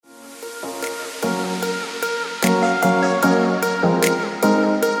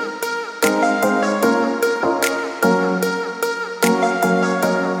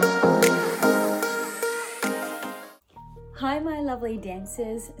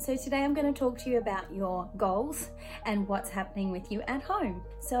dancers. So today I'm going to talk to you about your goals and what's happening with you at home.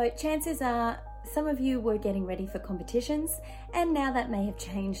 So chances are some of you were getting ready for competitions and now that may have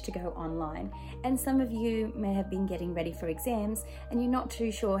changed to go online. And some of you may have been getting ready for exams and you're not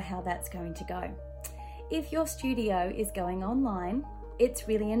too sure how that's going to go. If your studio is going online, it's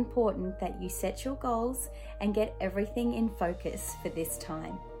really important that you set your goals and get everything in focus for this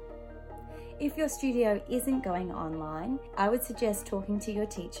time. If your studio isn't going online, I would suggest talking to your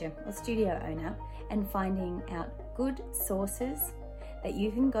teacher or studio owner and finding out good sources that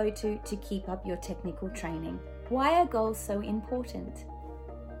you can go to keep up your technical training. Why are goals so important?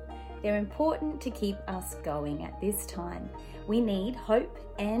 They're important to keep us going at this time. We need hope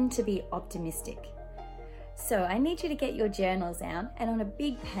and to be optimistic. So I need you to get your journals out and on a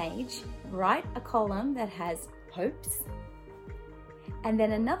big page, write a column that has hopes and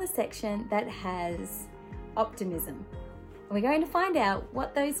then another section that has optimism. And we're going to find out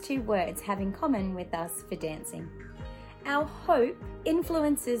what those two words have in common with us for dancing. Our hope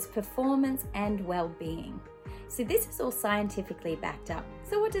influences performance and well-being. So this is all scientifically backed up.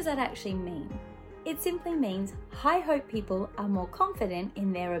 So what does that actually mean? It simply means high hope people are more confident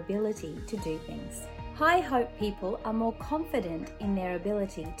in their ability to do things. High hope people are more confident in their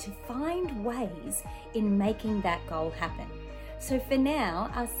ability to find ways in making that goal happen. So for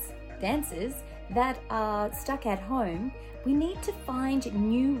now, us dancers that are stuck at home, we need to find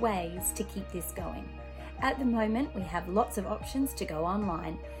new ways to keep this going. At the moment, we have lots of options to go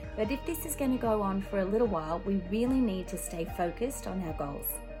online, but if this is going to go on for a little while, we really need to stay focused on our goals.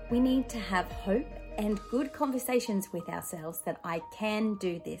 We need to have hope and good conversations with ourselves that I can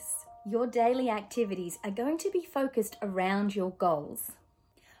do this. Your daily activities are going to be focused around your goals.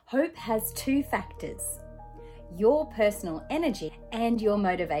 Hope has two factors: your personal energy and your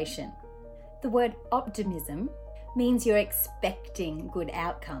motivation. The word optimism means you're expecting good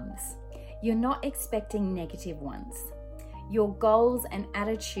outcomes. You're not expecting negative ones. Your goals and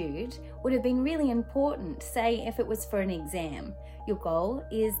attitude would have been really important, say if it was for an exam. Your goal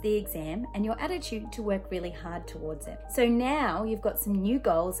is the exam and your attitude to work really hard towards it. So now you've got some new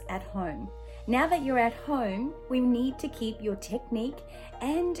goals at home. Now that you're at home, we need to keep your technique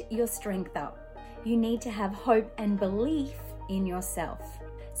and your strength up. You need to have hope and belief in yourself.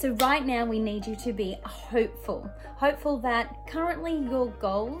 So right now we need you to be hopeful that currently your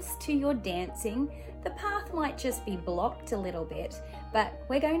goals to your dancing, the path might just be blocked a little bit, but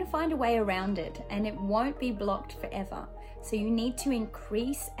we're going to find a way around it and it won't be blocked forever. So you need to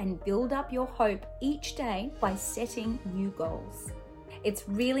increase and build up your hope each day by setting new goals. It's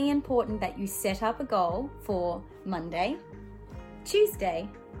really important that you set up a goal for Monday, Tuesday,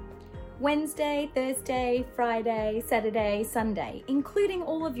 Wednesday, Thursday, Friday, Saturday, Sunday, including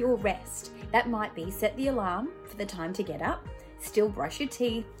all of your rest. That might be set the alarm for the time to get up, still brush your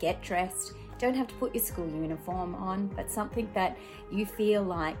teeth, get dressed. Don't have to put your school uniform on, but something that you feel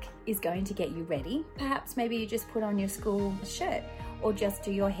like is going to get you ready. Perhaps maybe you just put on your school shirt or just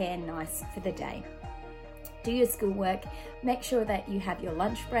do your hair nice for the day. Do your schoolwork, make sure that you have your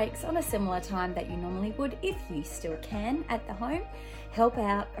lunch breaks on a similar time that you normally would if you still can at the home. Help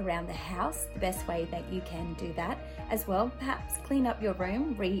out around the house the best way that you can do that as well. Perhaps clean up your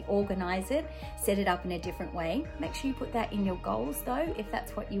room, reorganize it, set it up in a different way. Make sure you put that in your goals though, if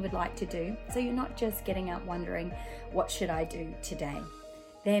that's what you would like to do. So you're not just getting up wondering, what should I do today?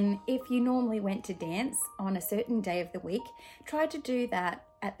 Then if you normally went to dance on a certain day of the week, try to do that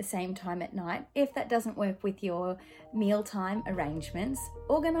at the same time at night. If that doesn't work with your mealtime arrangements,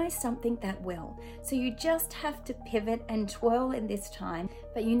 organize something that will. So you just have to pivot and twirl in this time,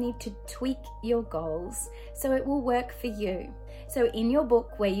 but you need to tweak your goals so it will work for you. So in your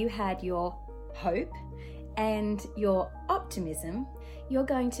book where you had your hope and your optimism, you're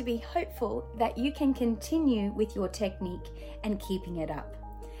going to be hopeful that you can continue with your technique and keeping it up.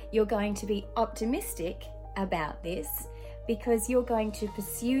 You're going to be optimistic about this because you're going to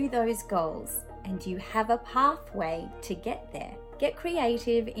pursue those goals and you have a pathway to get there. Get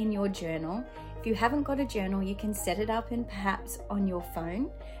creative in your journal. If you haven't got a journal, you can set it up and perhaps on your phone.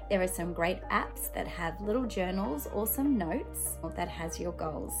 There are some great apps that have little journals or some notes that has your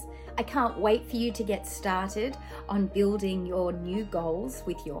goals. I can't wait for you to get started on building your new goals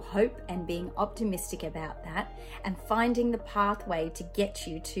with your hope and being optimistic about that and finding the pathway to get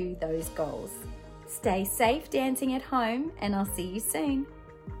you to those goals. Stay safe dancing at home and I'll see you soon.